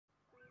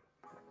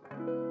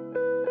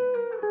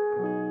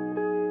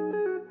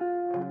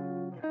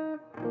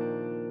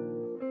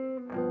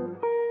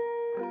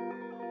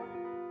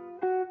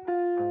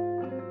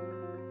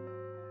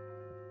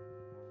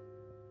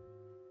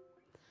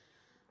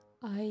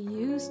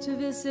used to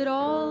visit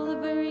all the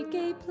very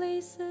gay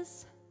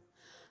places,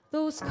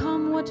 those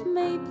come what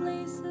may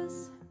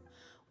places,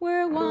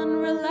 where one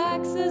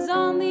relaxes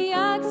on the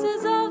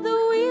axis of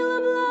the wheel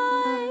of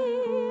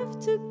life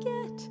to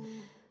get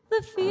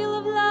the feel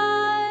of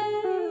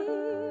life,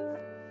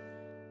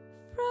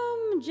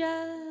 from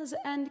jazz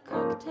and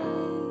cocktails.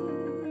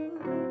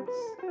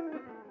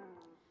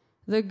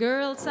 The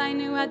girls I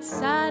knew had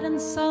sad and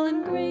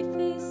sullen gray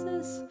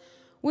faces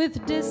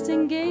with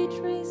distant gay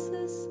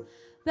traces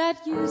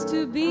that used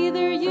to be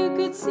there. You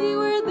could see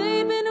where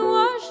they'd been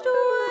washed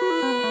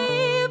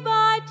away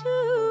by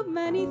too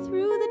many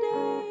through the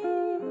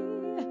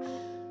day.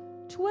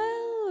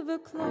 12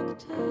 o'clock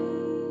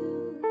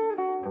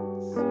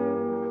tales.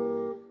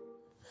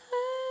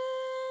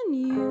 Then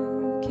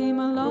you came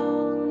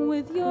along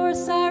with your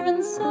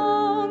siren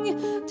song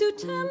to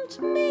tempt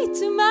me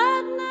to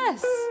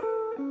madness.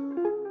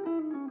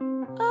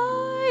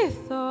 I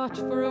thought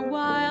for a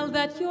while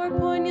that your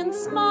poignant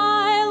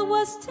smile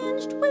was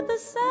tinged with the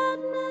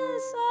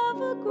sadness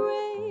of a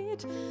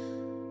great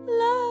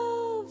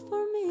love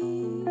for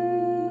me.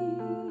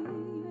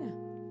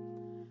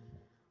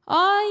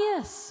 Ah,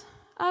 yes,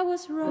 I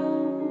was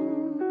wrong.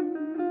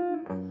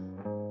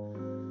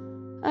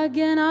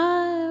 Again,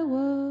 I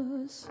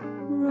was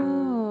wrong.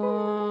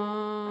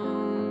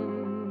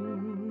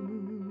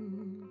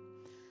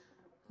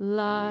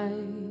 Life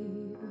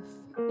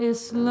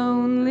is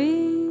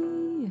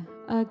lonely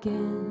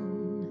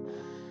again,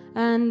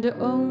 and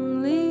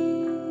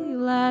only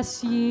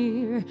last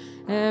year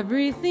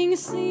everything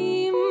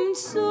seemed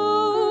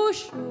so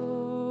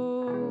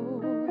sure.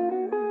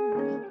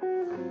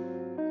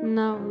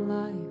 Now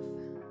life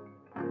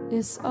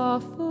is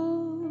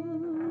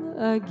awful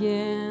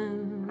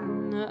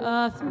again,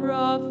 a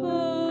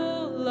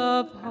thruffle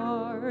of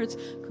hearts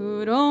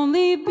could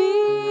only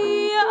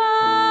be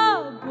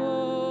a bore.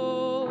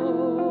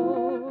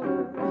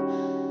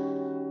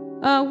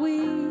 A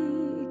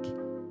week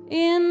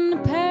in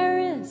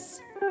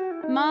Paris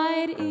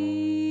might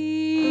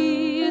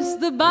ease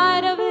the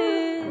bite of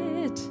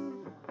it.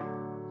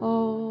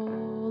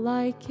 All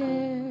I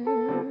care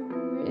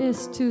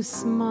is to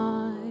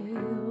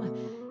smile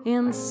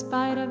in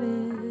spite of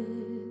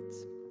it.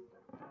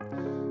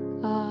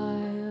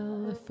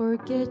 I'll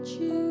forget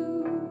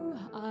you,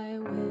 I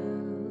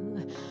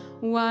will,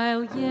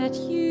 while yet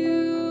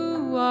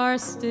you are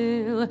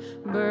still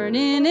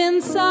burning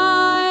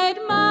inside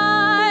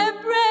my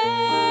brain.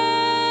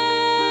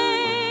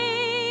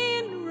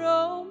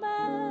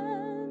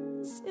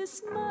 Romance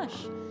is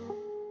mush,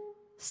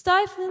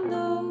 stifling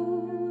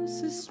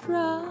those who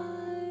strive.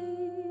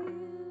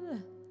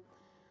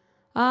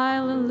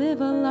 I'll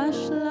live a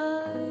lush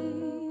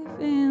life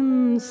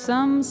in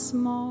some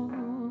small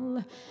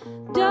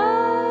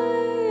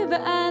dive,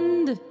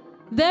 and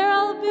there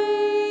I'll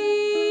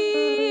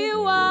be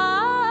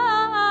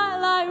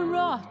while I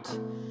rot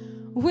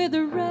with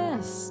the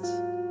rest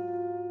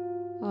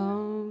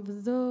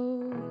of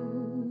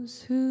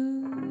those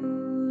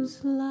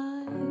whose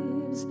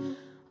lives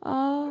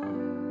are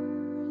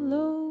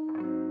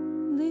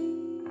lonely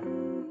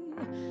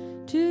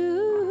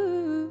too.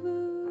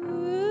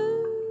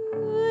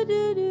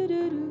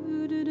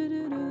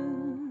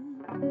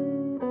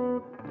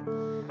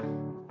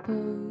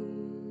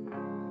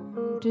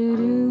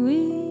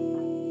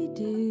 Do-do-wee,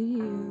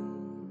 do-you,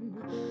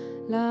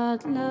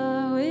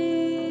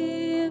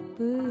 la-la-wee,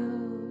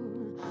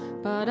 boo-yo,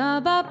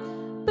 ba-da-bop,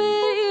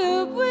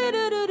 bee-you,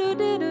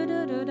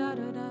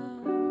 wee-do-do-do-do-do-do-do-do-do,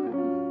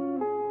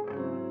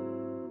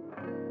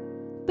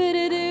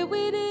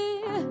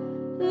 bee-do-do-wee-dee,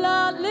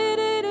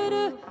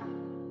 la-lee-dee-do-do,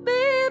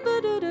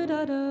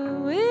 bee-boo-do-do-do-do,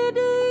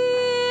 wee-dee-do-ah,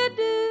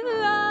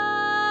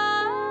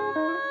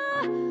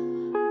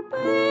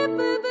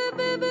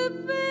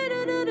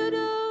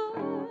 bee-boo-boo-boo-boo-do-do-do-do.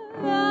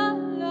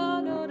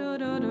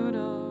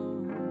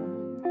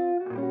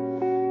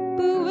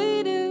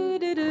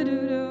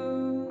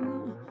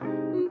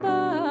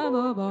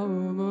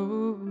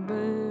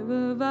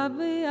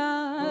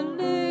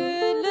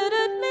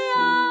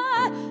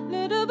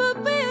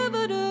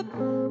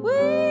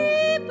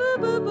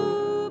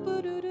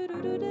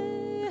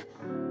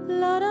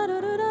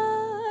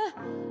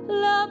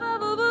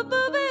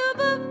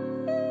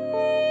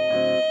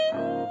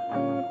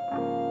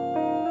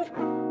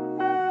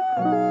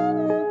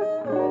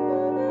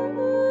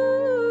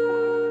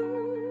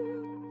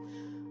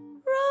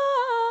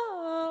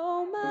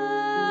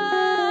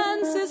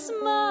 Romance is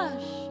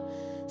mush,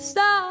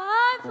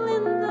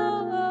 stifling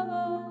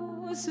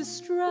those who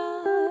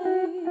strive.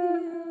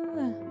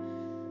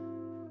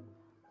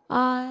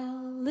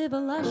 I'll live a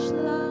lush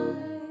life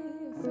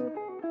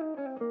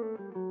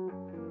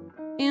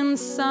in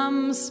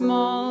some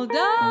small dive,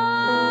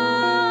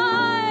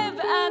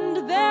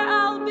 and there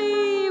I'll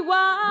be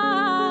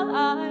while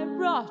I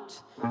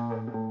rot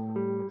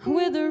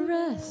with the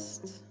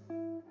rest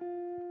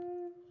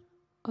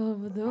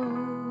of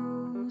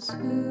those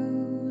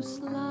whose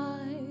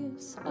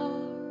lives are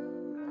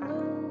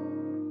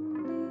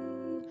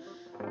lonely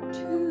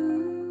too.